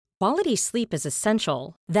Quality sleep is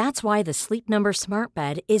essential. That's why the Sleep Number Smart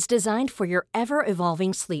Bed is designed for your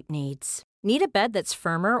ever-evolving sleep needs. Need a bed that's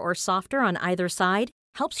firmer or softer on either side?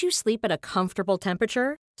 Helps you sleep at a comfortable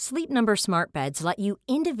temperature? Sleep Number Smart Beds let you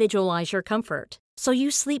individualize your comfort, so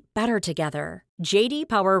you sleep better together. J.D.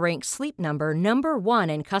 Power ranks Sleep Number number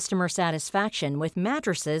 1 in customer satisfaction with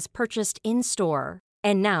mattresses purchased in-store.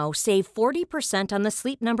 And now, save 40% on the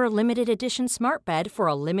Sleep Number Limited Edition Smart Bed for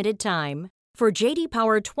a limited time. For J.D.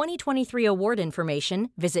 Power 2023 award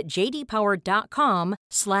information, visit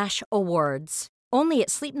jdpower.com/awards. Only at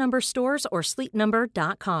Sleep Number stores or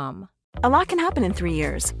sleepnumber.com. A lot can happen in 3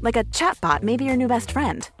 years, like a chatbot may be your new best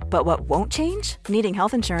friend. But what won't change? Needing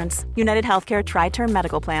health insurance. United Healthcare Tri-Term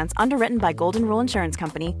Medical Plans, underwritten by Golden Rule Insurance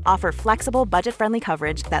Company, offer flexible, budget-friendly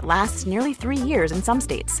coverage that lasts nearly 3 years in some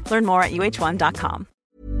states. Learn more at uh1.com.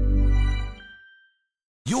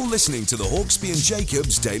 You're listening to the Hawksby and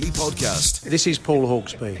Jacobs Daily Podcast. This is Paul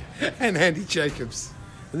Hawksby. And Andy Jacobs.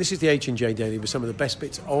 And this is the H&J Daily with some of the best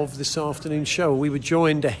bits of this afternoon's show. We were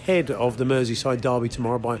joined ahead of the Merseyside derby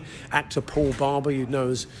tomorrow by actor Paul Barber, you'd know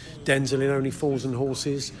as Denzel in Only Fools and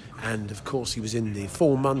Horses. And, of course, he was in the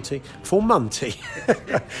Full Monty. Full Monty?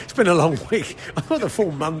 It's been a long week. I thought the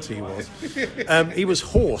Full Monty was. He was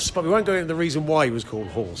Horse, but we won't go into the reason why he was called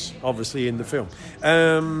Horse, obviously, in the film.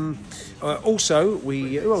 Also,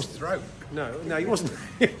 who else? No, he wasn't.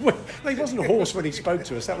 No, he wasn't a horse when he spoke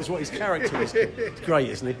to us. That was what his character was. It's great,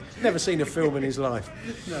 isn't he? Never seen a film in his life.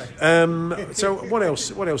 No. So what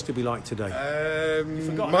else? What else did we like today?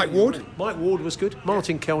 Mike Ward. Mike Ward was good.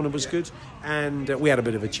 Martin Kellner was good, and we had a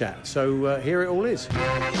bit of a chat. So here it all is.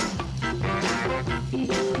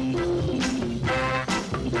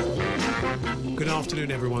 Good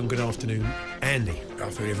afternoon, everyone. Good afternoon, Andy. Good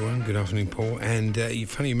afternoon, everyone. Good afternoon, Paul. And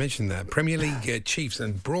funny you mentioned that. Premier League chiefs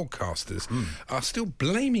and broadcasters are still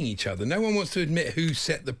blaming each other. No one wants to admit who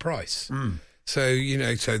set the price. So,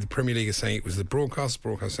 so the Premier League is saying it was the broadcast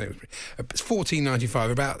saying it's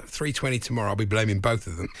 $14.95, about $3.20 tomorrow. I'll be blaming both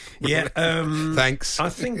of them. Yeah. Thanks. I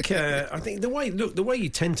think the way you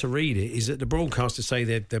tend to read it is that the broadcasters say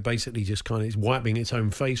they're basically just kind of wiping its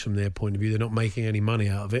own face from their point of view. They're not making any money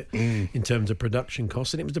out of it in terms of production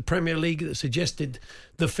costs. And it was the Premier League that suggested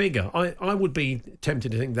the figure. I would be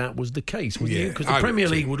tempted to think that was the case, wouldn't you? Because the Premier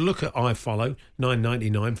League would look at iFollow,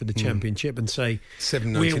 $9.99 for the Championship, and say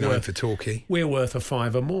 $7.99 for Torquay. We're worth a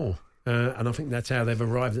fiver more. And I think that's how they've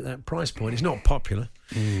arrived at that price point. It's not popular.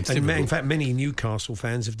 And in fact, many Newcastle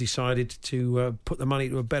fans have decided to put the money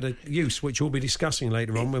to a better use, which we'll be discussing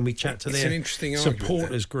later on when we chat to their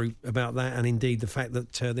supporters group about that, and indeed the fact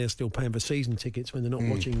that they're still paying for season tickets when they're not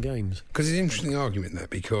watching games. Because it's an interesting argument, that,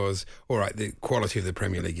 because, all right, the quality of the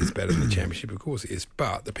Premier League is better than the Championship, of course it is,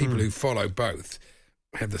 but the people who follow both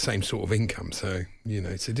have the same sort of income, so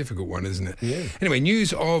it's a difficult one, isn't it? Yeah. Anyway,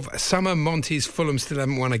 news of Summer Monty's Fulham still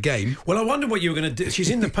haven't won a game. Well, I wonder what you were going to do.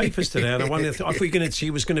 She's in the papers today, and I thought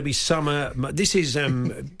she was going to be Summer. This is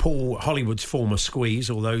Paul Hollywood's former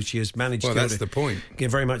squeeze, although she has managed to. That's the point.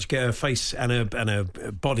 Very much get her face and her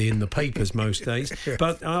body in the papers most days.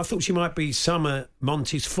 But I thought she might be Summer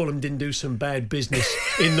Monty's Fulham didn't do some bad business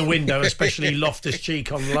in the window, especially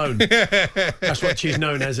Loftus-Cheek on loan. That's what she's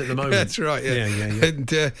known as at the moment. That's right. Yeah.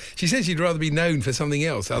 And she said she'd rather be known for something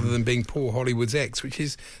else other than being Paul Hollywood's ex, which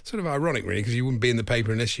is sort of ironic, really, because you wouldn't be in the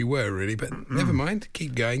paper unless you were, really. But never mind,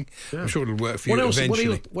 keep going. Yeah. I'm sure it'll work for you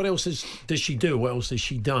eventually. What else does she do? What else has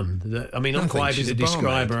she done? I'm quite happy to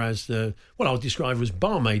describe her as I'll describe her as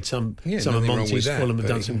barmaid. Some of Monty's Fulham have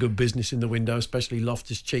done some good business in the window, especially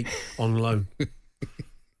Loftus-Cheek on loan.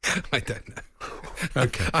 I don't know.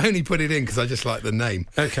 Okay. I only put it in because I just like the name.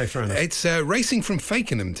 Okay, fair enough. It's racing from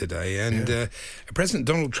Fakenham today, and President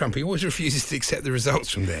Donald Trump, he always refuses to accept the results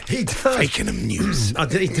from there. He does. Fakenham News.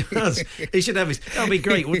 He does. He should have his... That would be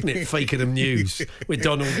great, wouldn't it? Fakenham News with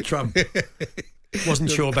Donald Trump. Wasn't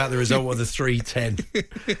sure about the result of the 3-10.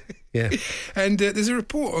 Yeah. And there's a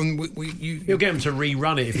report on... He'll get him to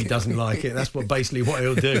rewrun it if he doesn't like it. That's basically what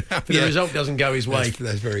he'll do. If the result doesn't go his way,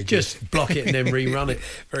 that's very good. Just block it and then rerun it.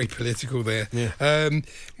 Very political there. Yeah.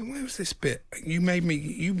 Where was this bit? You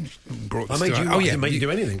brought this I didn't make you do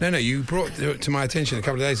anything. No, you brought to my attention a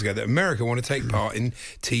couple of days ago that America want to take part in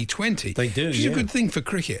T20. They do, which is a good thing for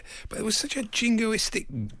cricket. But it was such a jingoistic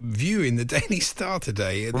view in the Daily Star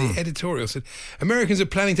today. The editorial said, Americans are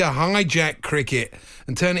planning to hijack cricket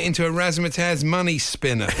and turn it into a razzmatazz money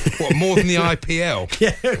spinner. What, more than the IPL?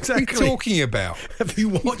 Yeah, exactly. What are you talking about? Have you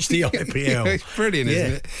watched the IPL? It's brilliant,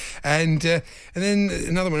 isn't it? And then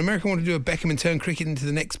another one. America want to do a Beckham and turn cricket into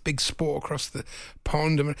the next big sport across the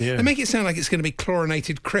pond. They make it sound like it's going to be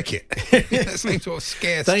chlorinated cricket. That same sort of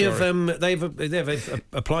scare story. They've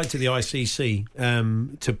applied to the ICC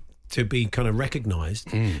to be kind of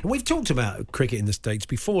recognised. And we've talked about cricket in the States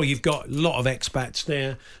before. You've got a lot of expats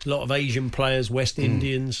there, a lot of Asian players, West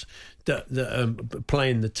Indians that play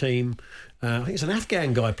in the team. I think it's an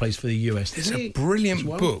Afghan guy plays for the US. There's a brilliant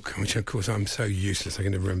book, which of course I'm so useless I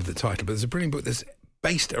can never remember the title, but there's a brilliant book that's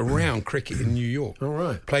based around cricket in New York. All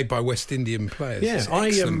right. Played by West Indian players. Yeah, it's an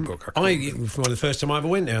excellent book. One of the first time I ever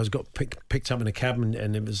went there, I got picked up in a cab,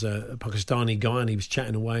 and it was a Pakistani guy, and he was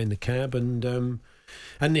chatting away in the cab, and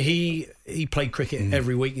he played cricket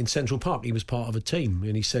every week in Central Park. He was part of a team,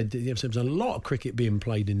 and he said there was a lot of cricket being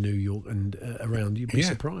played in New York and around. You'd be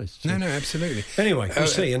surprised. So. No, absolutely. Anyway, we'll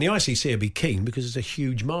see. And the ICC will be keen because it's a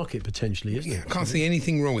huge market potentially, isn't it? I can't see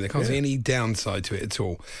anything wrong with it. I can't see any downside to it at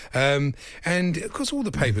all. And of course, all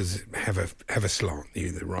the papers have a slant,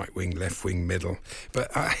 the right wing, left wing, middle.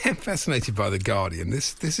 But I am fascinated by The Guardian.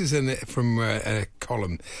 This is from a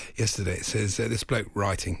column yesterday. It says, this bloke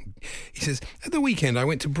writing, he says, at the weekend I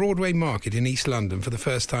went to Broadway Market in East London for the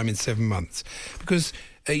first time in 7 months because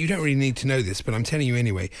you don't really need to know this, but I'm telling you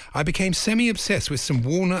anyway. I became semi-obsessed with some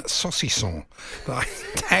walnut saucisson that I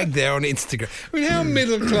tagged there on Instagram. I mean, how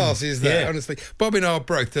middle class is that, honestly? Bobby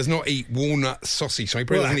Arbroath does not eat walnut saucisson. He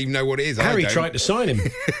probably doesn't even know what it is. Harry tried to sign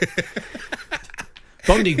him.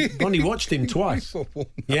 Bondi watched him twice. Flew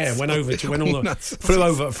over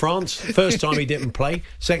to France. First time he didn't play.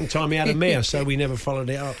 Second time he had a mare, so we never followed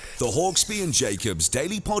it up. The Hawksbee and Jacobs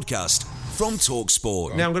Daily Podcast from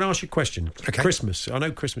TalkSport. Now I'm going to ask you a question. Okay. Christmas. I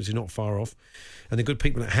know Christmas is not far off, and the good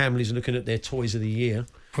people at Hamleys are looking at their toys of the year.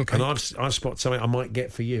 Okay. And I've spotted something I might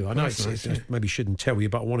get for you. I know I maybe shouldn't tell you,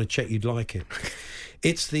 but I want to check you'd like it.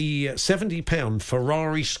 It's the £70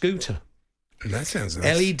 Ferrari scooter. That sounds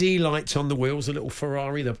nice. LED lights on the wheels, a little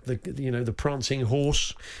Ferrari, the prancing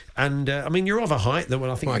horse, and I mean you're of a height that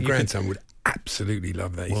I think my grandson would absolutely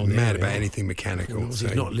love that. He's mad about anything mechanical. Well,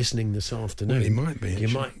 he's not listening this afternoon. Well, he might be.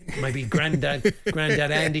 Maybe Grandad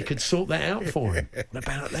Andy could sort that out for him. What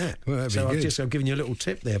about that? Well, that'd be good. I've given you a little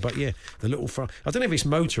tip there, but yeah, the little I don't know if it's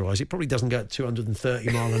motorised. It probably doesn't go at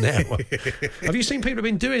 230 mile an hour. Have you seen people have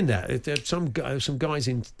been doing that? Some guys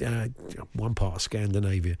in one part of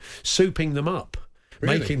Scandinavia souping them up.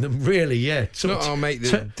 Really? Making them really, It's not our mate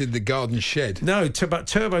that did the garden shed. No, about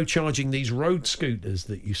turbocharging these road scooters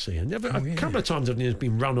that you see. And a couple of times I've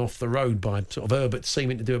been run off the road by sort of Herbert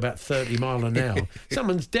seeming to do about 30 mile an hour.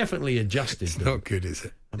 Someone's definitely adjusted. It's not good, is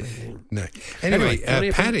it? I mean, no. Anyway,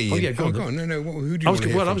 Paddy. Go on. No. Who do you want to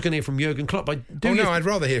hear from? I was going to hear from Jurgen Klopp. I'd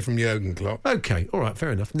rather hear from Jurgen Klopp. Okay, all right,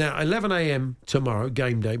 fair enough. Now, 11 a.m. tomorrow,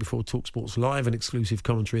 game day, before TalkSport's live and exclusive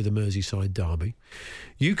commentary of the Merseyside derby,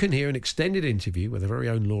 you can hear an extended interview with our very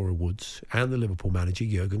own Laura Woods and the Liverpool manager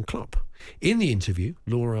Jurgen Klopp. In the interview,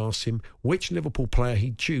 Laura asks him which Liverpool player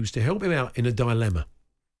he'd choose to help him out in a dilemma.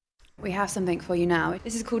 We have something for you now.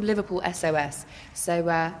 This is called Liverpool SOS. So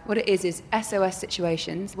what it is SOS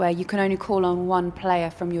situations where you can only call on one player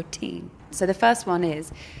from your team. So the first one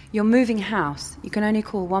is, you're moving house. You can only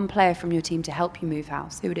call one player from your team to help you move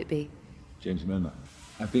house. Who would it be? James Milner.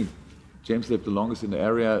 I think James lived the longest in the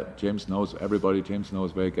area. James knows everybody. James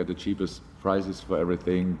knows where you get the cheapest prices for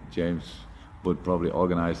everything. James would probably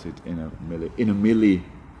organize it in a millisecond.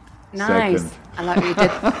 Nice.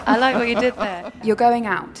 I like what you did there. You're going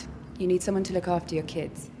out. You need someone to look after your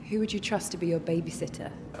kids. Who would you trust to be your babysitter?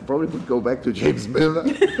 I probably would go back to James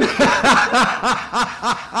Milner.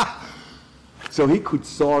 So he could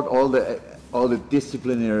sort all the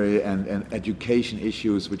disciplinary and education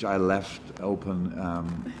issues which I left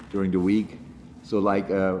open during the week. So like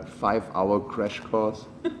a 5-hour crash course,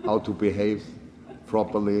 how to behave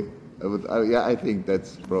properly. I think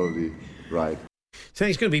that's probably right. So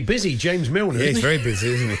he's going to be busy, James Milner. Yeah, he's very busy,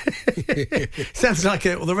 isn't he? Sounds like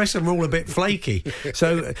the rest of them are all a bit flaky.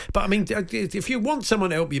 So, but I mean, if you want someone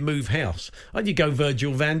to help you move house, you go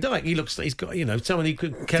Virgil van Dijk. He's got someone who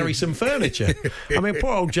could carry some furniture. I mean,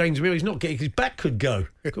 poor old James Milner. He's not getting his back could go.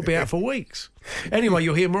 Could be out for weeks. Anyway,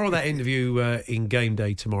 you'll hear more of that interview in game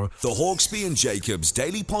day tomorrow. The Hawksbee and Jacobs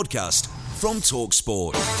Daily Podcast from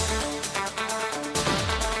TalkSport.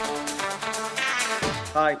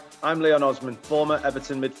 Hi, I'm Leon Osman, former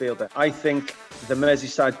Everton midfielder. I think the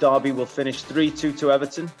Merseyside derby will finish 3-2 to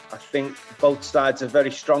Everton. I think both sides are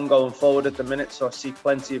very strong going forward at the minute, so I see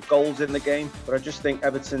plenty of goals in the game. But I just think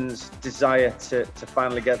Everton's desire to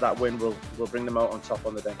finally get that win will bring them out on top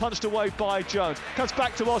on the day. Punched away by Jones, comes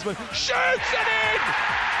back to Osman, shoots it in!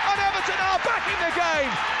 And Everton are back in the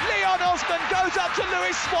game. Leon Osman goes up to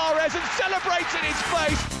Luis Suarez and celebrates in his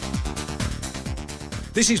face.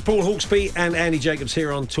 This is Paul Hawksbee and Andy Jacobs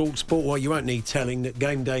here on TalkSport. Well, you won't need telling that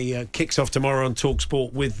game day kicks off tomorrow on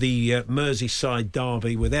TalkSport with the Merseyside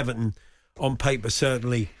derby, with Everton on paper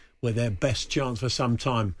certainly with their best chance for some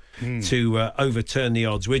time to overturn the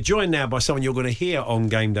odds. We're joined now by someone you're going to hear on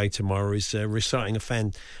game day tomorrow, is reciting a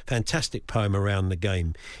fantastic poem around the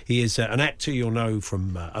game. He is an actor you'll know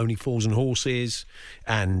from Only Fools and Horses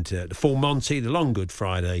and The Full Monty, The Long Good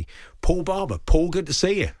Friday. Paul Barber. Paul, good to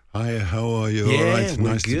see you. Hi, how are you? Yeah, all right,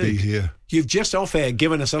 nice good. to be here. You've just off air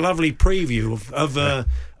given us a lovely preview of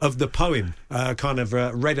the poem, kind of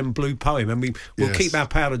red and blue poem, and we'll keep our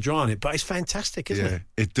powder dry on it. But it's fantastic, isn't it?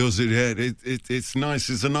 It does. It's nice.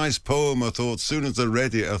 It's a nice poem. I thought. As soon as I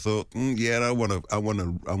read it, I thought, I want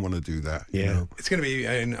to do that. Yeah, you know? It's going to be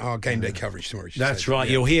in our game day coverage tomorrow. That's right.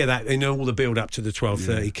 Yeah. You'll hear that in all the build up to the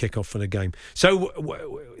 12:30 kickoff for the game. So,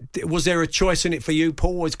 was there a choice in it for you,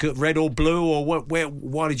 Paul? Was it red or blue, or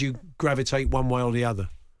why did you gravitate one way or the other?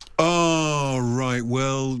 Oh, right.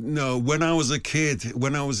 Well, no. When I was a kid,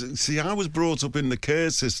 I was brought up in the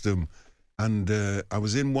care system, and I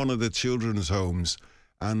was in one of the children's homes,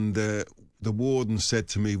 and the warden said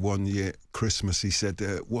to me one year, Christmas, he said,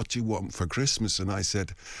 what do you want for Christmas? And I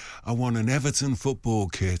said, I want an Everton football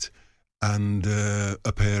kit and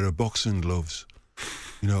a pair of boxing gloves.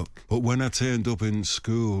 You know, but when I turned up in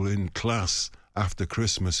school, in class, after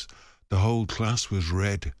Christmas, the whole class was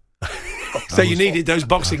red. So you needed those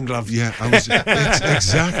boxing gloves. Yeah, I was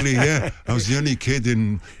exactly. Yeah, I was the only kid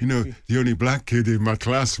the only black kid in my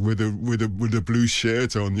class with a blue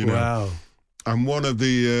shirt on. You know, wow. And one of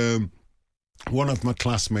my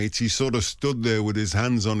classmates, he sort of stood there with his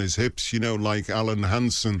hands on his hips, like Alan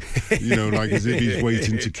Hansen, like as if he's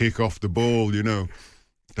waiting to kick off the ball,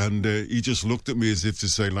 And he just looked at me as if to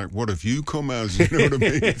say, like, what have you come as? You know what I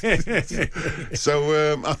mean?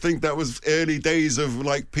 So I think that was early days of,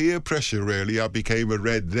 like, peer pressure, really. I became a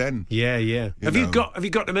red then. Yeah. Have you got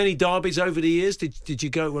to many derbies over the years? Did you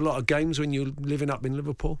go to a lot of games when you were living up in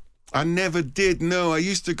Liverpool? I never did, no. I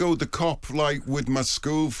used to go to Cop, like, with my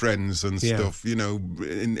school friends and stuff,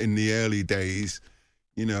 in the early days,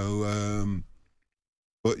 But,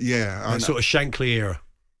 yeah. That sort of Shankly era.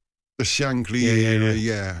 The Shankly era,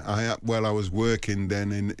 yeah. I was working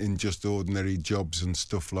then in just ordinary jobs and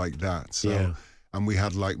stuff like that. So, and we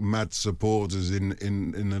had like mad supporters in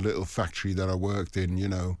a little factory that I worked in,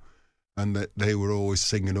 and that they were always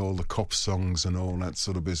singing all the Cop songs and all that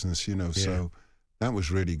sort of business, So that was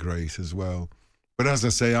really great as well. But as I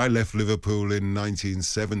say, I left Liverpool in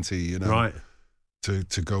 1970, right, to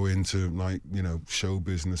go into like show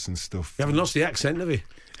business and stuff. You haven't lost the accent, have you?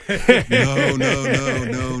 No,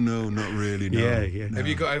 not really. No. Yeah. No. Have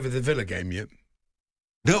you got over the Villa game yet?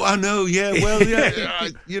 No, I know. Yeah, well, yeah.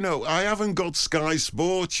 I haven't got Sky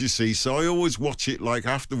Sports, you see, so I always watch it like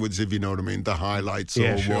afterwards, if you know what I mean, the highlights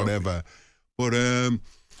or whatever. But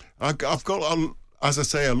I've got, as I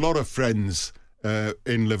say, a lot of friends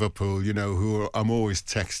in Liverpool, who I'm always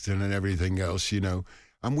texting and everything else,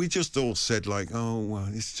 and we just all said like, oh, well,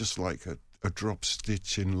 it's just like a drop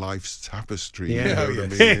stitch in life's tapestry. Yeah, you know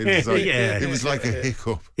what I mean? It was like a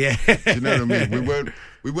hiccup. Yeah, do you know what I mean?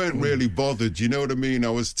 We weren't really bothered. You know what I mean? I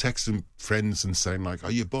was texting friends and saying like,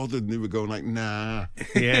 "Are you bothered?" And they were going like, "Nah."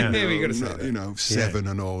 Yeah, we got to say that. Seven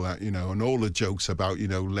and all that. And all the jokes about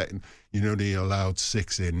letting they allowed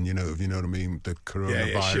 6 in. If you know what I mean, the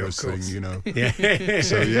coronavirus thing. Yeah.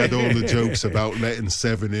 So you had all the jokes about letting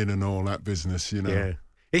 7 in and all that business. Yeah.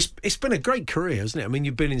 It's been a great career, hasn't it? I mean,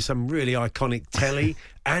 you've been in some really iconic telly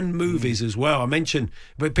and movies as well. I mentioned,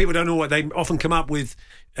 but people don't know what they often come up with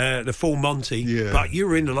the Full Monty. But you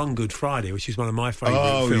were in The Long Good Friday, which is one of my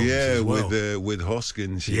favourite films as well. with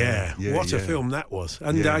Hoskins. What a film that was!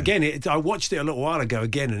 And again, I watched it a little while ago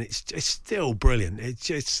again, and it's still brilliant.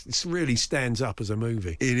 It really stands up as a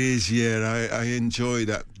movie. It is, yeah. I enjoy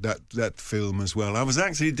that film as well. I was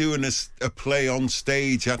actually doing a play on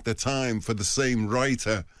stage at the time for the same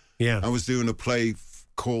writer. Yeah, I was doing a play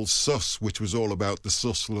called Sus, which was all about the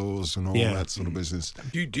Sus laws and all that sort of business.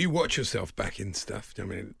 Do you watch yourself back in stuff? I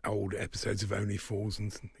mean, old episodes of Only Fools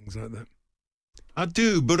and things like that? I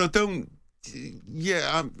do, but I don't.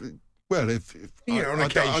 Yeah, well, if on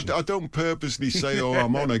occasion. I don't purposely say, "Oh,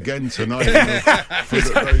 I'm on again tonight."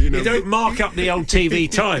 You don't mark up the old TV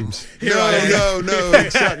times. No,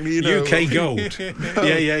 exactly. UK Gold.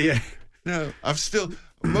 Yeah. No, I've still.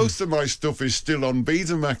 Most of my stuff is still on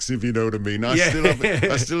Betamax, if you know what I mean. I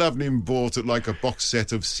still haven't even bought it like a box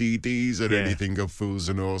set of CDs or anything of Fools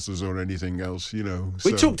and Horses or anything else,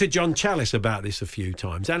 We talked to John Chalice about this a few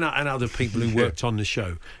times and other people who worked on the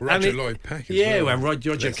show. Roger Lloyd Pack as well. When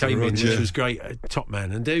Roger came in, which was great, top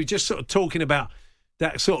man. And they were just sort of talking about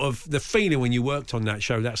that sort of the feeling when you worked on that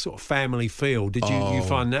show, that sort of family feel. Did you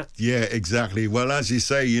find that? Yeah, exactly. Well, as you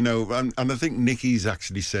say, and I think Nicky's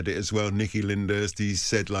actually said it as well. Nicky Lyndhurst, he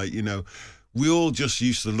said, like, we all just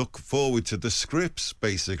used to look forward to the scripts,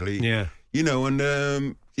 basically. Yeah. You know, and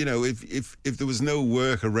if there was no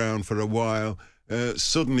work around for a while,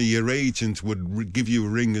 suddenly your agent would give you a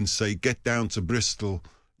ring and say, "Get down to Bristol."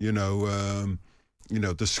 The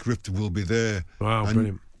script will be there. Wow, and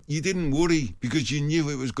brilliant. You didn't worry because you knew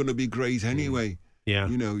it was going to be great anyway. Yeah.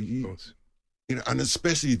 And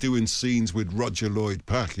especially doing scenes with Roger Lloyd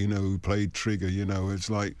Pack, who played Trigger, it's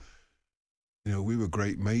like, we were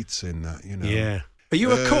great mates in that, Yeah. Are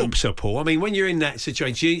you a corpser, Paul? I mean, when you're in that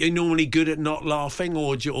situation, are you normally good at not laughing,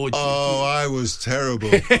 or I was terrible.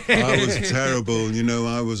 I was terrible.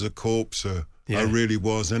 I was a corpser. Yeah. I really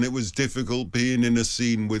was. And it was difficult being in a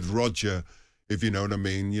scene with Roger, if you know what I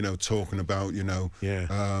mean, talking about,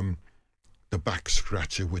 the back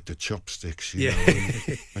scratcher with the chopsticks, you know.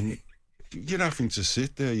 And you're having to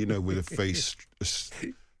sit there, with a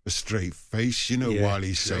straight face, while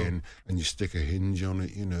he's saying, and you stick a hinge on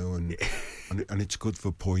it, and it's good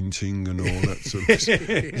for pointing and all that sort of stuff.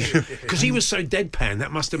 Because he was so deadpan,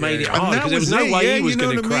 that must have made it hard, because there was no way he was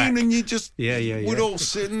going to crack. And you just, we're all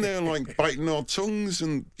sitting there like biting our tongues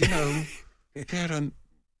and, and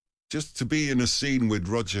just to be in a scene with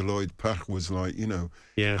Roger Lloyd Pack was like,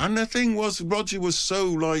 And the thing was, Roger was so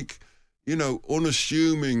like,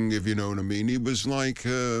 unassuming, if you know what I mean. He was like,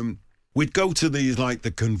 we'd go to these, like,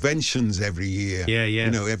 the conventions every year.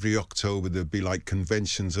 Yeah. Every October there'd be, like,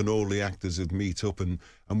 conventions and all the actors would meet up and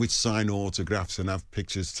we'd sign autographs and have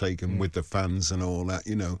pictures taken with the fans and all that,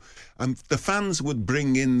 And the fans would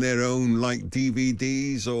bring in their own, like,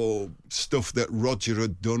 DVDs or stuff that Roger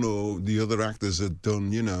had done or the other actors had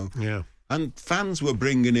done, Yeah. And fans were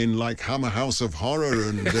bringing in, like, Hammer House of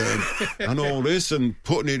Horror and all this and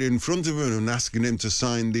putting it in front of him and asking him to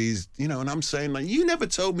sign these, and I'm saying, like, you never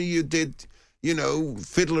told me you did,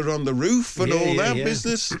 Fiddler on the Roof and all that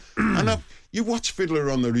business. And you watch Fiddler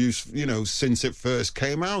on the Roof, since it first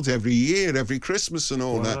came out every year, every Christmas and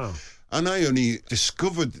all that. And I only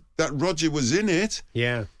discovered that Roger was in it.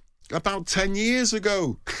 Yeah. About 10 years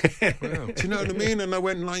ago. Wow. Do you know what I mean? And I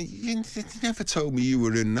went like, you never told me you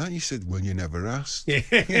were in that. He said, well, you never asked.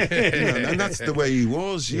 And that's the way he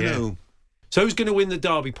was, you know. So who's going to win the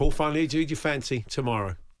derby, Paul, finally? Who do you fancy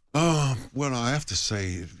tomorrow? Oh, well, I have to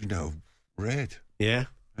say, Red. Yeah?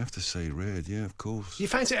 I have to say Red, yeah, of course. You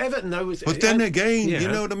fancy Everton, though? But then again, you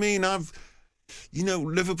know what I mean?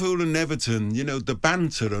 Liverpool and Everton, the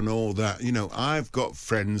banter and all that, I've got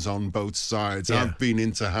friends on both sides. Yeah. I've been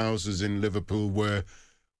into houses in Liverpool where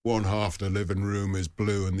one half the living room is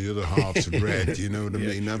blue and the other half's red, you know what I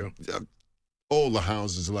mean? Sure. All the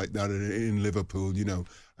houses like that in Liverpool,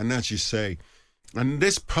 and as you say, and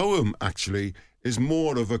this poem actually is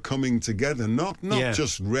more of a coming together, not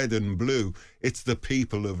just red and blue. It's the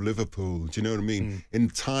people of Liverpool, do you know what I mean? In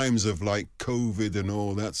times of like COVID and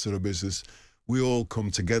all that sort of business, we all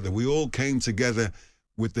come together. We all came together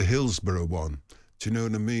with the Hillsborough one. Do you know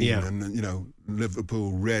what I mean? Yeah. And,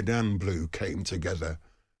 Liverpool red and blue came together.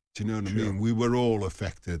 Do you know what I mean? We were all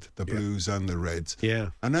affected, the blues and the reds.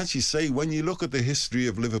 Yeah. And as you say, when you look at the history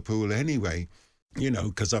of Liverpool anyway,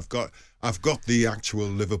 because I've got the actual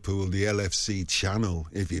Liverpool, the LFC channel,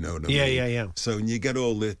 if you know what I mean. Yeah. So you get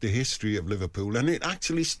all the history of Liverpool. And it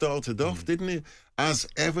actually started off, didn't it, as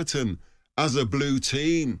Everton, as a blue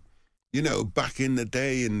team. Back in the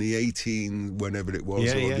day in the 18, whenever it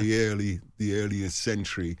was, the earliest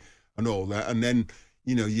century and all that. And then,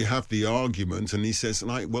 you have the argument and he says,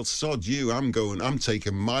 like, well, sod you, I'm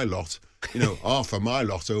taking my lot, half of my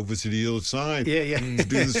lot over to the other side. Yeah. To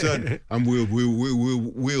do the same. And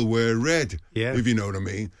we'll wear red, if you know what I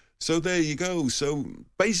mean. So there you go. So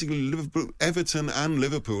basically, Everton and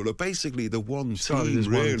Liverpool are basically the one team,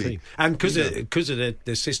 really. One team. And because of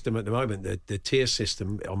the system at the moment, the tier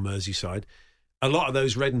system on Merseyside, a lot of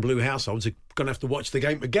those red and blue households are going to have to watch the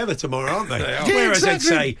game together tomorrow, aren't they? Whereas they'd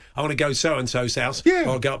say, I want to go so-and-so's house, or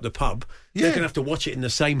I'll go up the pub. They're going to have to watch it in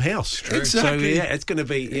the same house. Exactly. So, it's going to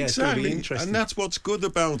be it's going to be interesting. And that's what's good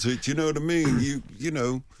about it, you know what I mean?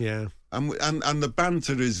 Yeah. And the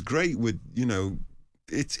banter is great with,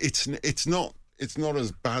 It's not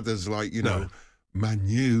as bad as like Man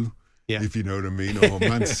U, if you know what I mean, or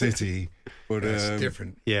Man City, but it's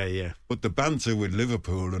different. Yeah. But the banter with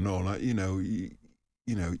Liverpool and all that,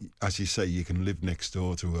 as you say, you can live next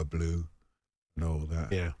door to a blue and all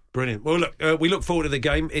that. Yeah, brilliant. Well, look, we look forward to the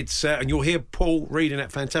game. It's and you'll hear Paul reading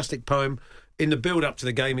that fantastic poem in the build-up to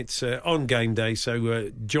the game. It's on game day,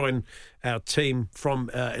 so join our team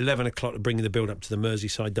from 11 o'clock to bring the build-up to the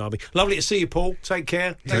Merseyside derby. Lovely to see you, Paul. Take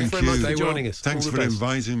care. Thanks very much for joining us. Thanks for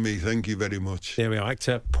inviting me. Thank you very much. There we are,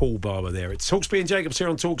 actor Paul Barber there. It's Hawksbee and Jacobs here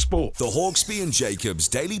on Talk Sport. The Hawksbee and Jacobs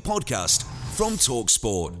Daily Podcast from Talk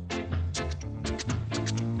Sport.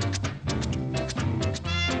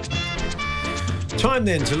 Time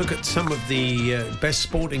then to look at some of the best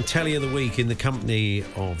sporting telly of the week in the company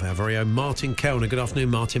of our very own Martin Kellner. Good afternoon,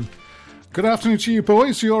 Martin. Good afternoon to you,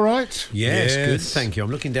 boys. You all right? Yes, good. Thank you. I'm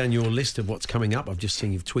looking down your list of what's coming up. I've just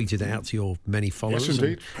seen you've tweeted it out to your many followers. Yes,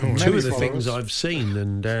 indeed. Two of the things I've seen,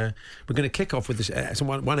 and we're going to kick off with this.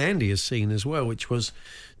 One Andy has seen as well, which was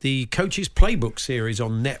the Coach's Playbook series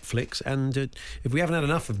on Netflix. And if we haven't had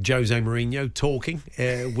enough of Jose Mourinho talking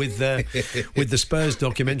with the Spurs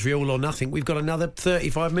documentary All or Nothing, we've got another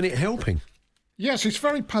 35-minute helping. Yes, it's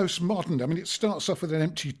very postmodern. I mean, it starts off with an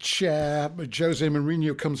empty chair. Jose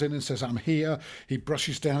Mourinho comes in and says, I'm here. He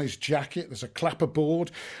brushes down his jacket. There's a clapperboard.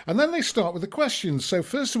 And then they start with the questions. So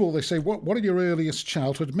first of all, they say, what are your earliest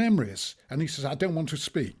childhood memories? And he says, I don't want to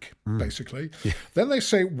speak, basically. Yeah. Then they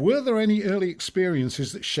say, were there any early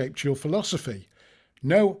experiences that shaped your philosophy?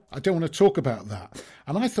 No, I don't want to talk about that.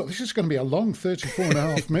 And I thought, this is going to be a long 34 and a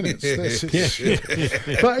half minutes.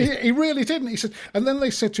 But he really didn't. He said, and then they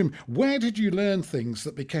said to him, where did you learn things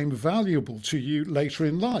that became valuable to you later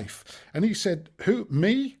in life? And he said, who,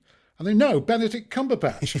 me? And they no, Benedict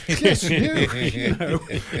Cumberbatch. Yes, you know.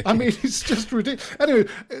 I mean, it's just ridiculous. Anyway,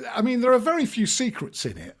 I mean, there are very few secrets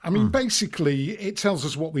in it. I mean, basically, it tells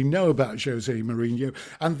us what we know about Jose Mourinho,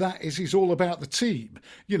 and that is he's all about the team,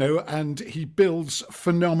 you know, and he builds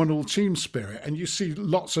phenomenal team spirit. And you see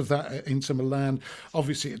lots of that at Inter Milan,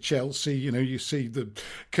 obviously at Chelsea. You know, you see the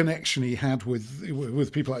connection he had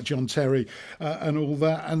with people like John Terry and all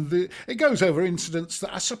that. And it goes over incidents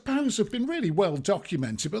that I suppose have been really well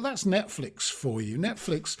documented, but that's Netflix for you.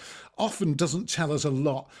 Netflix often doesn't tell us a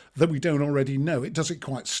lot that we don't already know. It does it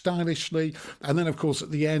quite stylishly. And then, of course, at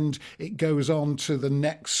the end, it goes on to the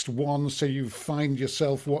next one. So you find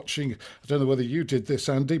yourself watching, I don't know whether you did this,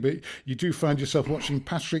 Andy, but you do find yourself watching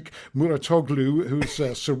Patrick Muratoglu,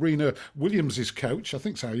 who's Serena Williams' coach. I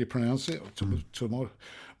think that's how you pronounce it.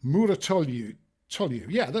 Muratoglu.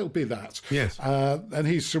 Yeah, that'll be that. Yes. And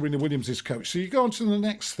he's Serena Williams' coach. So you go on to the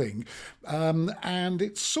next thing. And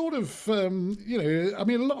it's sort of, you know, I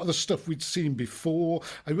mean, a lot of the stuff we'd seen before.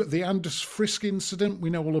 The Anders Frisk incident, we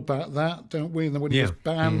know all about that, don't we? And then when he was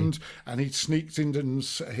banned and he sneaked in and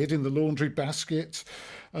hid in the laundry basket.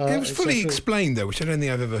 It was fully explained, though, which I don't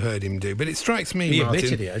think I've ever heard him do. But it strikes me, Martin... He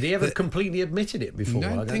admitted it. Had he ever completely admitted it before?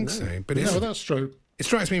 I don't think so. But no, that's true. It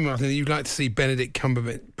strikes me, Martin, that you'd like to see Benedict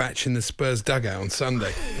Cumberbatch in the Spurs dugout on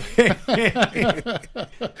Sunday.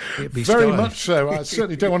 Very much so. I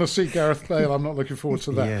certainly don't want to see Gareth Bale. I'm not looking forward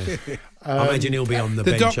to that. Yeah. I imagine he'll be on the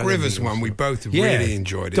bench. The Doc Rivers one, we both really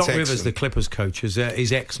enjoyed. Doc Rivers, the Clippers coach, is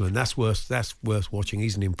excellent. That's worth watching.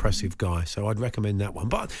 He's an impressive guy, so I'd recommend that one.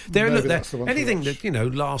 But anything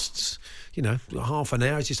that lasts, half an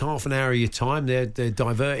hour. It's just half an hour of your time. They're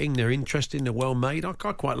diverting. They're interesting. They're well made. I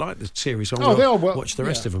quite like the series. So I'll watch the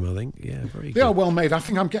rest of them. I think, very. They are well made. I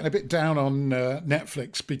think I'm getting a bit down on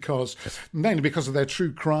Netflix mainly because of their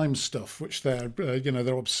true crime stuff, which they're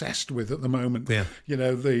obsessed with at the moment. Yeah.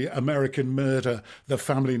 The American Murder, The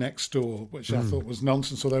Family Next Door, which I thought was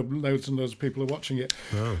nonsense, although loads and loads of people are watching it.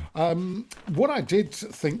 Oh. What I did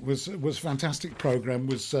think was a fantastic programme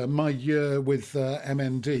was My Year with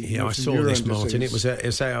MND. Yeah, I saw this, Martin. It was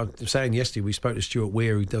I was saying yesterday we spoke to Stuart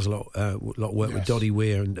Weir, who does a lot of work with Doddy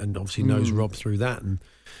Weir and obviously knows Rob through that, and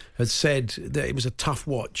had said that it was a tough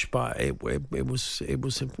watch, but it was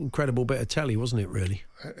an incredible bit of telly, wasn't it, really?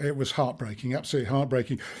 It was heartbreaking, absolutely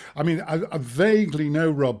heartbreaking. I mean, I vaguely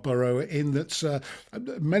know Rob Burrow in that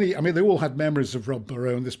they all had memories of Rob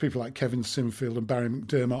Burrow, and there's people like Kevin Sinfield and Barry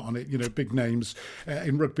McDermott on it, big names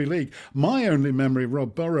in rugby league. My only memory of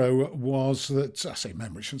Rob Burrow was that, I say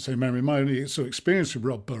memory, I shouldn't say memory, my only sort of experience with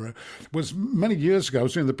Rob Burrow was many years ago. I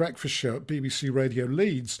was doing the breakfast show at BBC Radio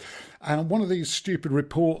Leeds, and one of these stupid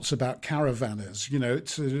reports about caravanners,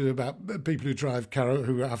 it's about people who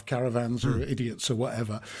have caravans or idiots or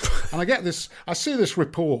whatever. And I see this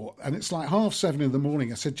report, and it's like 7:30 in the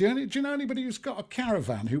morning. I said, do you know anybody who's got a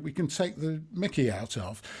caravan who we can take the mickey out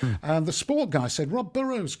of? And the sport guy said, Rob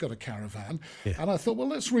Burrow's got a caravan. Yeah. And I thought, well,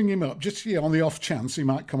 let's ring him up, just on the off chance he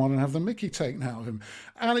might come on and have the mickey taken out of him.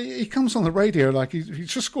 And he comes on the radio like he's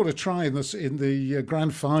just scored a try in the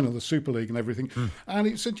grand final, the Super League and everything. And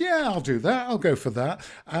he said, yeah, I'll do that. I'll go for that.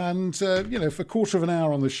 And, for a quarter of an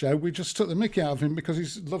hour on the show, we just took the mickey out of him because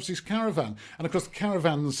he loves his caravan. And, of course, the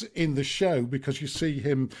caravan's in the show because you see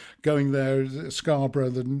him going there, Scarborough,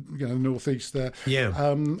 the northeast there,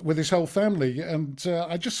 with his whole family. And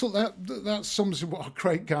I just thought that sums what a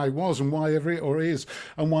great guy was and why everybody,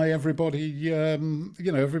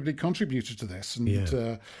 everybody contributed to this.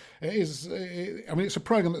 And it's a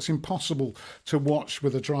programme that's impossible to watch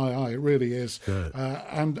with a dry eye. It really is.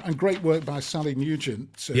 And great work by Sally Nugent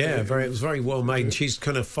brilliant. It was very well made. And she's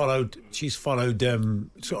followed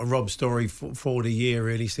sort of Rob's story for the year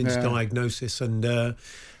really since diagnosis,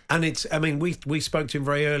 and it's, I mean, we spoke to him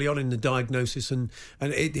very early on in the diagnosis, and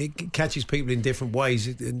it catches people in different ways.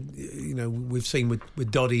 We've seen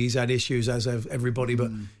with Doddy, he's had issues, as have everybody,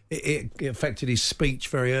 but it affected his speech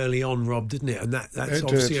very early on, Rob, didn't it? And that's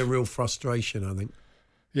obviously a real frustration, I think.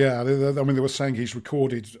 Yeah, I mean, they were saying he's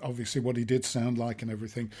recorded, obviously, what he did sound like and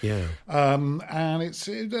everything. Yeah. And like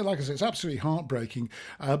I said, it's absolutely heartbreaking,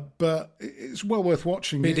 but it's well worth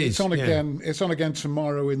watching. It's on again. It's on again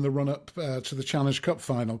tomorrow in the run-up to the Challenge Cup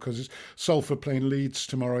final, because it's Salford playing Leeds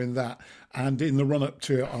tomorrow in that. And in the run-up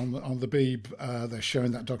to it on the Beeb, they're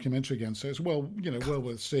showing that documentary again. So it's well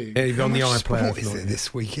worth seeing. On the iPlayer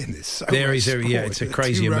this weekend. It's it's a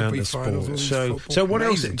crazy amount of sport. So what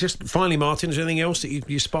else? Just finally, Martin, is there anything else that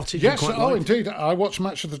you spotted? Yes, indeed. I watched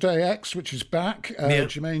Match of the Day X, which is back.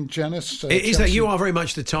 Jermaine Jenas. Is that you are very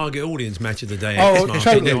much the target audience, Match of the Day X, Martin.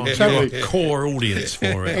 Totally. You're a core audience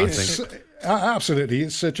for it, I think. Absolutely.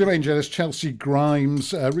 It's Jermaine Jenas, Chelsea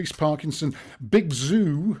Grimes, Reece Parkinson. Big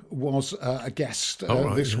Zoo was a guest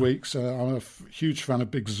this week, so I'm a huge fan of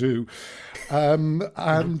Big Zoo. I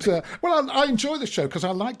enjoy the show because I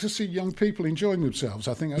like to see young people enjoying themselves.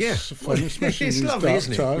 I think that's fun, especially it's in these lovely, dark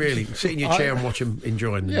isn't it? times. Really, sit in your chair and watch them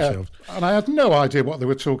enjoying themselves. And I had no idea what they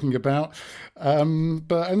were talking about.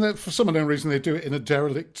 But for some unknown reason, they do it in a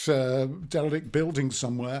derelict building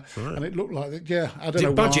somewhere, and it looked like that. I don't know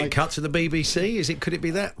why. Budget cut to the BBC? Could it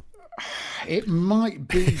be that? It might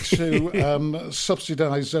be to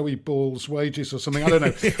subsidise Zoe Ball's wages or something. I don't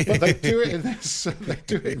know, but they do it in this. They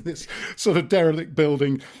do it in this sort of derelict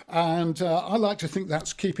building, and I like to think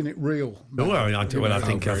that's keeping it real. I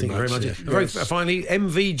think very much. Very finally,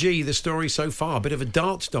 MVG, the story so far. A bit of a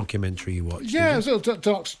darts documentary you watched. Yeah, it's a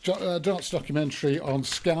darts documentary on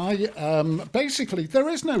Sky. Basically, there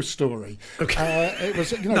is no story. Okay. It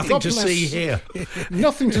was nothing to see here.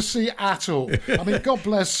 Nothing to see at all. I mean, God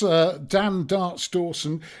bless Dan Darts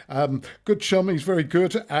Dawson, good chum. He's very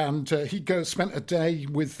good, and he spent a day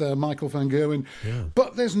with Michael van Gerwen. Yeah.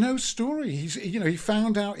 But there's no story. He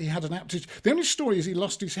found out he had an aptitude. The only story is he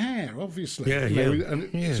lost his hair, obviously. And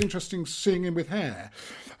it's interesting seeing him with hair.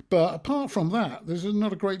 But apart from that, there's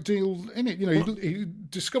not a great deal in it. He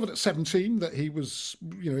discovered at 17 that he was,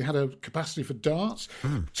 he had a capacity for darts.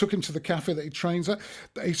 Took him to the cafe that he trains at.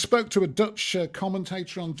 He spoke to a Dutch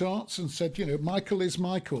commentator on darts and said, Michael is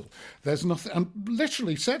Michael. There's nothing, and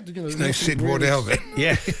literally said, there's no Sid Waddell then.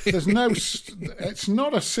 Yeah. There's no, it's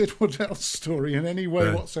not a Sid Waddell story in any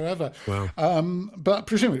way whatsoever. Wow. But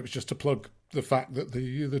presumably it was just to plug the fact that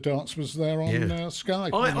the darts was there on Sky.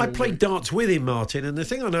 I played darts with him, Martin, and the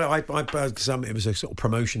thing I know, it was a sort of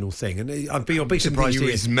promotional thing, and I'd be surprised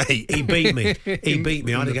he was mate. He beat me.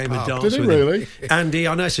 I had a game of darts. Did he really? And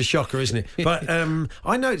I know it's a shocker, isn't it? But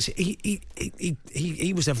I noticed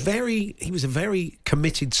he was a very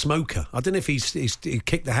committed smoker. I don't know if he's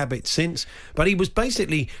kicked the habit since, but he was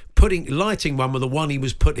basically lighting one with the one he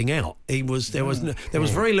was putting out. There was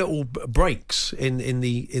very little breaks in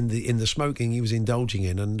the smoking he was indulging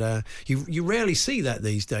in, and you rarely see that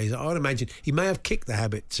these days. I would imagine he may have kicked the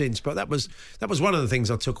habit since, but that was one of the things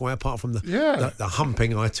I took away, apart from the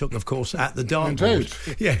humping I took, of course, at the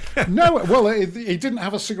dartboard. Yeah. No, well, he didn't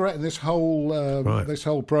have a cigarette in this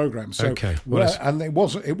whole program. So, okay. And it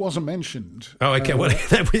wasn't mentioned. Oh, okay.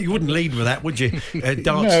 You wouldn't lead with that, would you?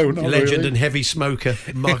 Darts legend really. And heavy smoker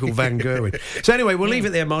Michael van Gerwen. So anyway, we'll leave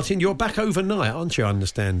it there, Martin. You're back overnight, aren't you? I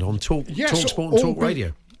understand, on Talk Sport and Talk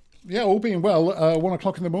Radio. Yeah, all being well, 1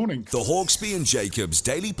 o'clock in the morning. The Hawksbee and Jacobs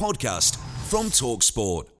Daily Podcast from Talk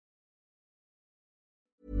Sport.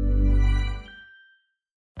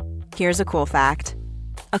 Here's a cool fact.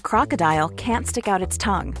 A crocodile can't stick out its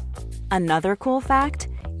tongue. Another cool fact,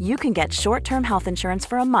 you can get short-term health insurance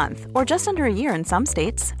for a month or just under a year in some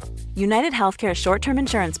states. United Healthcare short-term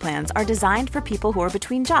insurance plans are designed for people who are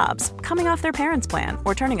between jobs, coming off their parents' plan,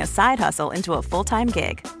 or turning a side hustle into a full-time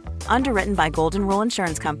gig. Underwritten by Golden Rule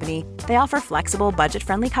Insurance Company, they offer flexible,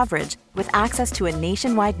 budget-friendly coverage with access to a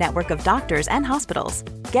nationwide network of doctors and hospitals.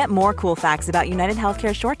 Get more cool facts about United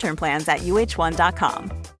Healthcare short-term plans at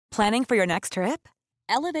uh1.com. Planning for your next trip?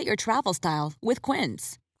 Elevate your travel style with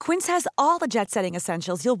Quince. Quince has all the jet-setting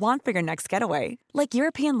essentials you'll want for your next getaway, like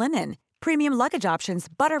European linen, premium luggage options,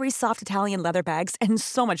 buttery soft Italian leather bags, and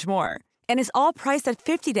so much more. And is all priced at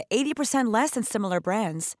 50 to 80% less than similar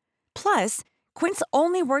brands. Plus, Quince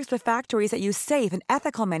only works with factories that use safe and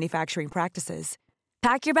ethical manufacturing practices.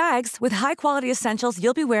 Pack your bags with high-quality essentials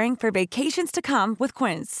you'll be wearing for vacations to come with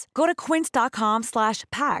Quince. Go to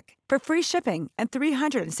quince.com/pack for free shipping and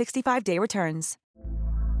 365-day returns.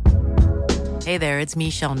 Hey there, it's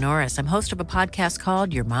Michelle Norris. I'm host of a podcast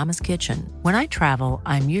called Your Mama's Kitchen. When I travel,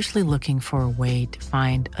 I'm usually looking for a way to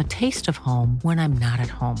find a taste of home when I'm not at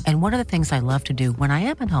home. And one of the things I love to do when I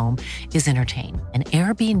am at home is entertain. And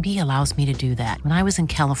Airbnb allows me to do that. When I was in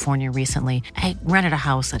California recently, I rented a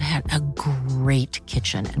house that had a great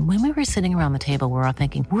kitchen. And when we were sitting around the table, we were all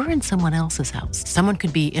thinking, we're in someone else's house. Someone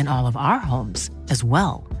could be in all of our homes as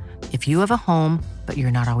well. If you have a home, but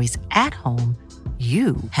you're not always at home,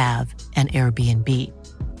 you have an Airbnb.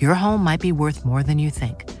 Your home might be worth more than you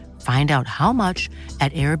think. Find out how much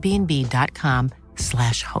at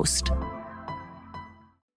airbnb.com/host.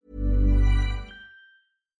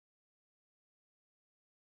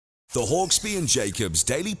 The Hawksbee and Jacobs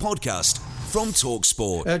Daily Podcast from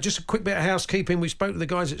TalkSport. Just a quick bit of housekeeping. We spoke to the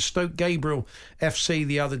guys at Stoke Gabriel FC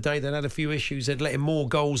the other day. They'd had a few issues. They'd let in more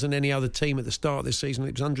goals than any other team at the start of this season.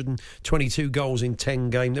 It was 122 goals in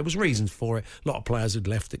 10 games. There was reasons for it. A lot of players had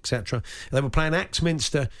left, etc. They were playing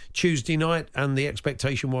Axminster Tuesday night, and the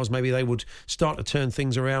expectation was maybe they would start to turn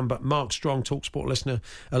things around. But Mark Strong, TalkSport listener,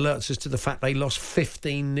 alerts us to the fact they lost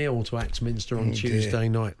 15-0 to Axminster on Tuesday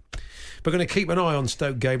night. We're going to keep an eye on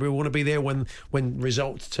Stoke Gabriel. We want to be there when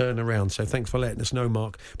results turn around. So thanks for letting us know,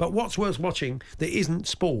 Mark. But what's worth watching that isn't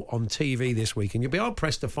sport on TV this weekend? You'll be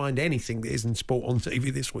hard-pressed to find anything that isn't sport on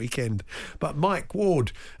TV this weekend. But Mike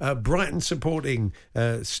Ward, Brighton supporting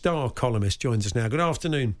Star columnist, joins us now. Good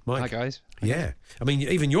afternoon, Mike. Hi, guys. Yeah. I mean,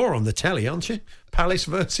 even you're on the telly, aren't you? Palace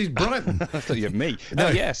versus Brighton. I thought you had me. No. Oh,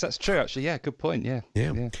 yes, that's true, actually. Yeah, good point. Yeah.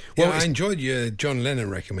 Well, I enjoyed your John Lennon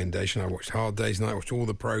recommendation. I watched Hard Day's Night. I watched all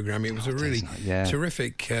the programme. It was a really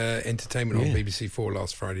terrific entertainment on BBC 4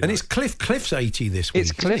 last Friday night. And it's Cliff's 80 this week.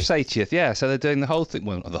 It's Cliff's 80th, yeah. So they're doing the whole thing.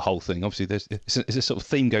 Well, not the whole thing. Obviously, there's a sort of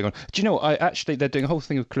theme going on. Do you know what? They're doing a whole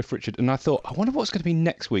thing of Cliff Richard, and I thought, I wonder what's going to be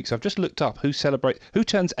next week. So I've just looked up who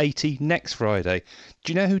turns 80 next Friday.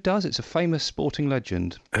 Do you know who does? It's a famous sporting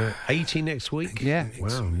legend. 80 next week? Yeah.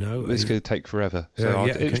 Wow, no. It's going to take forever. So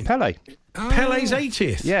it's Pele. Pele's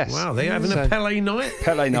 80th? Yes. Wow, they're having a Pele night?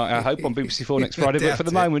 Pele night, I hope, on BBC 4 next Friday. But for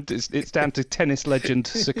the moment, it's down to tennis legend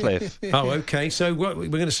Sir Cliff. Oh, OK. So we're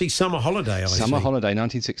going to see Summer Holiday, Summer Holiday,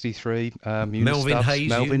 1963. Melvin Hayes.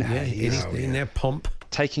 Melvin Hayes. In their pomp.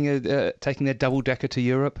 Taking their double-decker to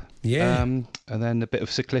Europe. Yeah. And then a bit of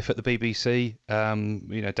Sir Cliff at the BBC,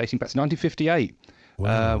 dating back to 1958.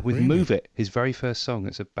 With really? Move It, his very first song.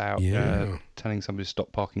 It's about telling somebody to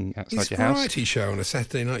stop parking outside your house. His variety show on a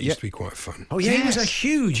Saturday night used to be quite fun. Oh, yeah, he was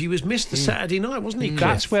he was Mr. Saturday Night, wasn't he, Cliff?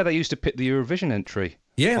 That's where they used to pit the Eurovision entry.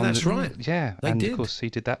 Yeah, that's right. Yeah, they did. Of course, he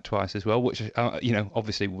did that twice as well, which,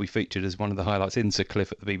 obviously will be featured as one of the highlights in Sir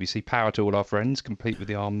Cliff at the BBC. Power to all our friends, complete with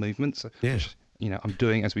the arm movements. Yes. I'm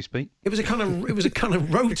doing as we speak. It was a kind of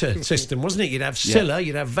rota system, wasn't it? You'd have Scylla,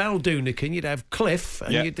 you'd have Val Doonican, you'd have Cliff,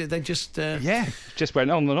 and they just just went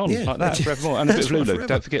on and on like that forevermore. And a bit of Lulu. Forever.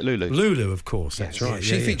 Don't forget Lulu. Lulu, of course. That's right.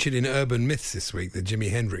 She featured in Urban Myths this week, the Jimi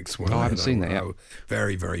Hendrix one. Oh, I haven't seen that yet.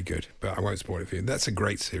 Very, very good. But I won't spoil it for you. That's a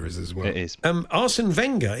great series as well. It is. Arsene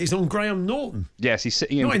Wenger is on Graham Norton. Yes, he's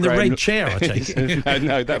sitting in the red chair, I take it.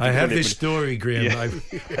 No, I have this story, Graham.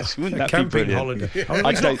 Yes, wouldn't that camping be holiday.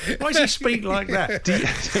 Why does he speak like that?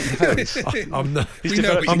 I'm no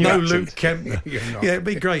Luke Kempner. Yeah, it'd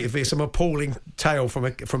be great if it's some appalling tale from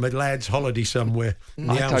a lad's holiday somewhere.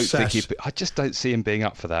 I just don't see him being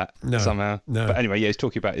up for that somehow. No. But anyway, he's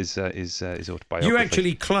talking about his autobiography. You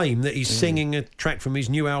actually claim that he's singing a track from his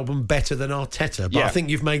new album better than Arteta, but I think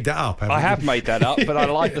you've made that up. I have made that up, but I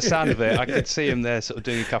like the sound of it. I could see him there sort of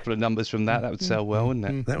doing a couple of numbers from that. That would sell well,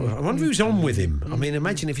 wouldn't it? I wonder who's on with him. I mean,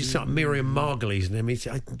 imagine if it's like Miriam Margolyes and him.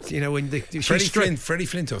 When Freddie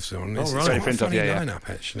Flintoff's on. Oh, right. Freddie Flintoff, lineup,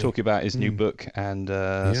 actually. Talking about his new book and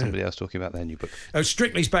somebody else talking about their new book. Oh,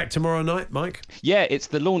 Strictly's back tomorrow night, Mike? Yeah, it's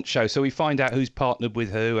the launch show, so we find out who's partnered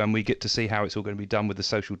with who, and we get to see how it's all going to be done with the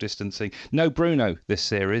social distancing. No Bruno this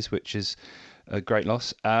series, which is a great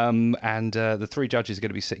loss. And the three judges are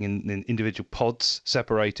going to be sitting in individual pods,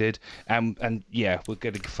 separated. And we're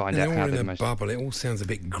going to find out how they're in a bubble. It all sounds a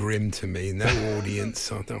bit grim to me. No audience.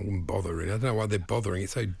 I don't bother really. I don't know why they're bothering.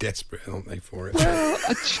 It's so desperate, aren't they, for it? Well,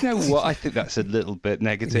 do you know what? I think that's a little bit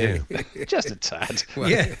negative. Yeah. Just a tad. Well,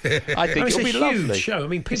 yeah. I think it'll be lovely. It's a huge show. I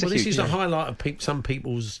mean, this is a highlight of some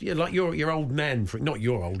people's, like your old nan, not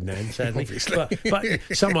your old nan, sadly, but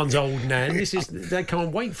someone's old nan. They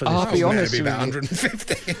can't wait for this. I'll be honest with about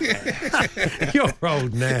 150. Your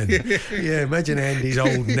old nan. Yeah, imagine Andy's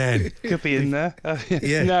old nan. Could be in there.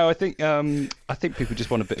 Yeah. No, I think people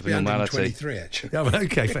just want a bit of a normality. 123 actually. Oh,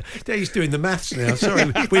 okay, he's doing the maths now.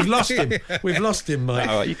 Sorry, we've lost him. We've lost him, mate.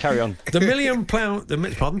 All right, you carry on. The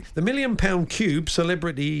 £1 million cube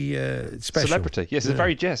celebrity special. Celebrity,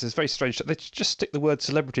 yes, it's very strange. They just stick the word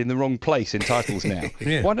celebrity in the wrong place in titles now.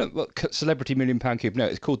 Yeah. Why don't celebrity £1 million cube? No,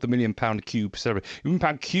 it's called the £1 million cube celebrity. £1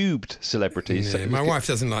 million cubed celebrities. Yeah, my wife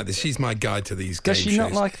doesn't like this. She's my guide to these game Does she shows.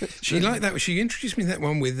 not like that? She liked that. She introduced me to that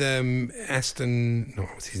one with Aston. No,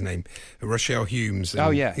 what's his name? Rochelle Humes. Oh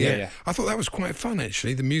yeah. I thought that was quite fun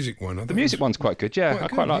actually. The music one. The music one's quite good. Yeah, I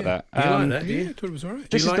quite like that. You like that? Yeah, I thought it was all right.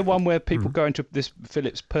 This is the one where people go into this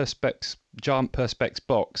Philips giant Perspex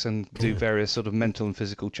box and do various sort of mental and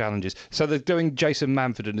physical challenges. So they're doing Jason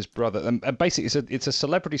Manford and his brother, and basically it's a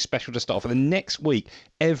celebrity special to start off. And then next week,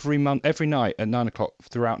 every night at 9:00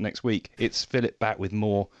 throughout next week, it's Philip back with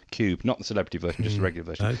more Cube, not the celebrity version, just the regular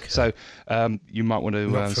version. Okay. So you might want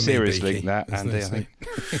to seriously link that, Andy. I think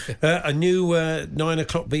a new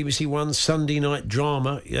 9:00 BBC One Sunday night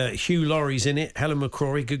drama. Hugh Laurie's in it. Helen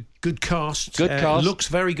McCrory. Good cast. Good cast. Looks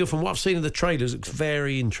very good from what I've seen of the trailers. Looks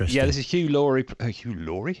very interesting. Yeah, this is Hugh Laurie. Hugh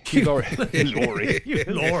Laurie.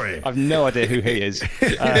 I've no idea who he is.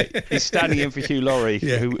 He's standing in for Hugh Laurie,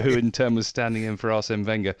 who in turn was standing in for Arsene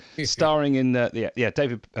Wenger. Starring in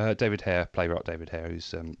David Hare, playwright David Hare,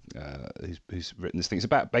 who's written this thing.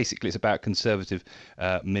 It's about Conservative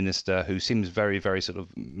minister who seems very, very sort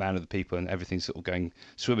of man of the people, and everything's sort of going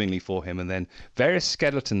swimmingly for him, and then various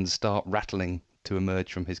skeletons start rattling to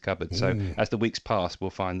emerge from his cupboard. So as the weeks pass, we'll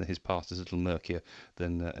find that his past is a little murkier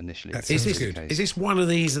than initially. Is this one of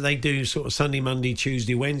these that they do sort of Sunday, Monday,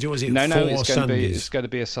 Tuesday, Wednesday, or is it No, it's going to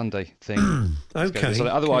be a Sunday thing. Okay.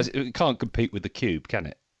 Otherwise, it can't compete with the Cube, can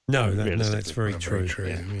it? No, that's very true.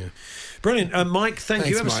 Yeah. Brilliant. Mike, thank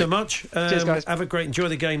you ever so much. Cheers, guys. Have a great, enjoy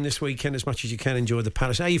the game this weekend as much as you can. Enjoy the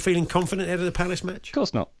Palace. Are you feeling confident ahead of the Palace match? Of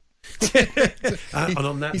course not. And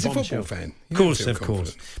on that he's bombshell. A football fan. Of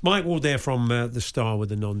course. Mike Ward there from The Star with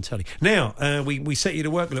the non-telly. Now, we set you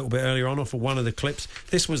to work a little bit earlier on off of one of the clips.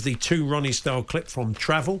 This was the Two Ronnie style clip from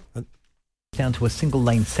Travel. Down to a single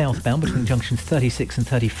lane southbound between junctions 36 and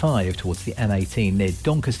 35 towards the M18 near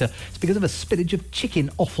Doncaster. It's because of a spillage of chicken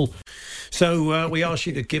offal. So we asked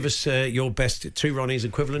you to give us your best Two Ronnies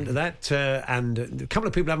equivalent to that, and a couple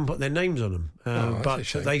of people haven't put their names on them. But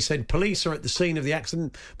they said police are at the scene of the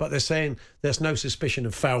accident, but they're saying there's no suspicion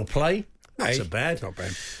of foul play. Not so bad. Not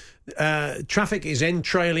bad. Traffic is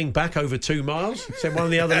entrailing back over 2 miles, said one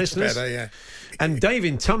of the other listeners. Better, yeah. And Dave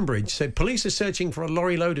in Tunbridge said police are searching for a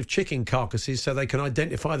lorry load of chicken carcasses so they can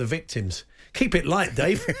identify the victims. Keep it light,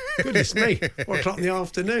 Dave. Goodness me. 1 o'clock in the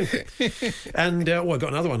afternoon. And, I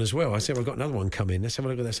got another one as well. I said, I've got another one coming. Let's have a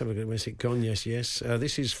look at this. Where's it gone? Yes.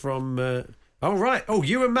 This is from... Ewan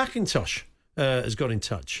McIntosh has got in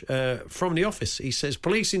touch from the office. He says,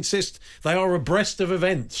 police insist they are abreast of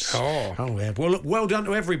events. Oh yeah. Well, look, well done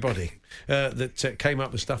to everybody that came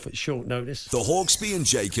up with stuff at short notice. The Hawksbee and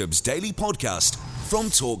Jacobs Daily Podcast from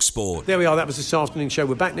TalkSport. There we are. That was this afternoon's show.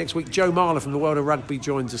 We're back next week. Joe Marler from the World of Rugby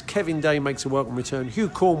joins us. Kevin Day makes a welcome return. Hugh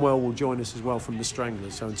Cornwell will join us as well from the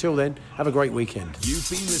Stranglers. So until then, have a great weekend. You've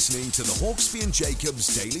been listening to the Hawksbee and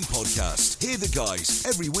Jacobs Daily Podcast. Hear the guys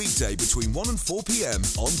every weekday between 1 and 4 p.m.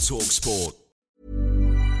 on TalkSport.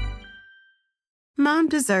 Mom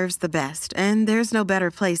deserves the best, and there's no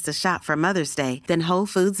better place to shop for Mother's Day than Whole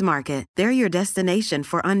Foods Market. They're your destination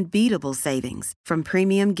for unbeatable savings, from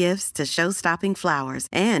premium gifts to show-stopping flowers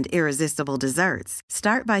and irresistible desserts.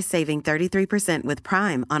 Start by saving 33% with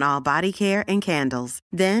Prime on all body care and candles.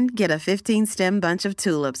 Then get a 15-stem bunch of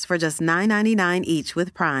tulips for just $9.99 each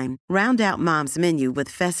with Prime. Round out Mom's menu with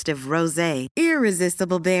festive rosé,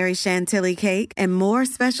 irresistible berry chantilly cake, and more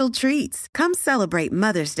special treats. Come celebrate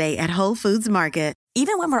Mother's Day at Whole Foods Market.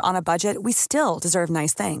 Even when we're on a budget, we still deserve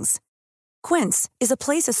nice things. Quince is a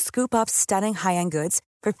place to scoop up stunning high-end goods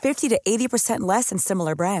for 50 to 80% less than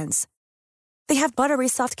similar brands. They have buttery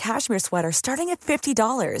soft cashmere sweaters starting at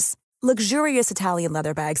 $50, luxurious Italian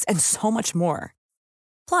leather bags, and so much more.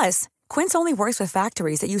 Plus, Quince only works with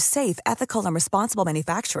factories that use safe, ethical, and responsible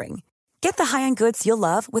manufacturing. Get the high-end goods you'll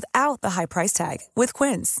love without the high price tag with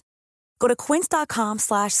Quince. Go to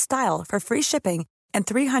quince.com/style for free shipping and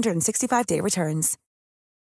 365-day returns.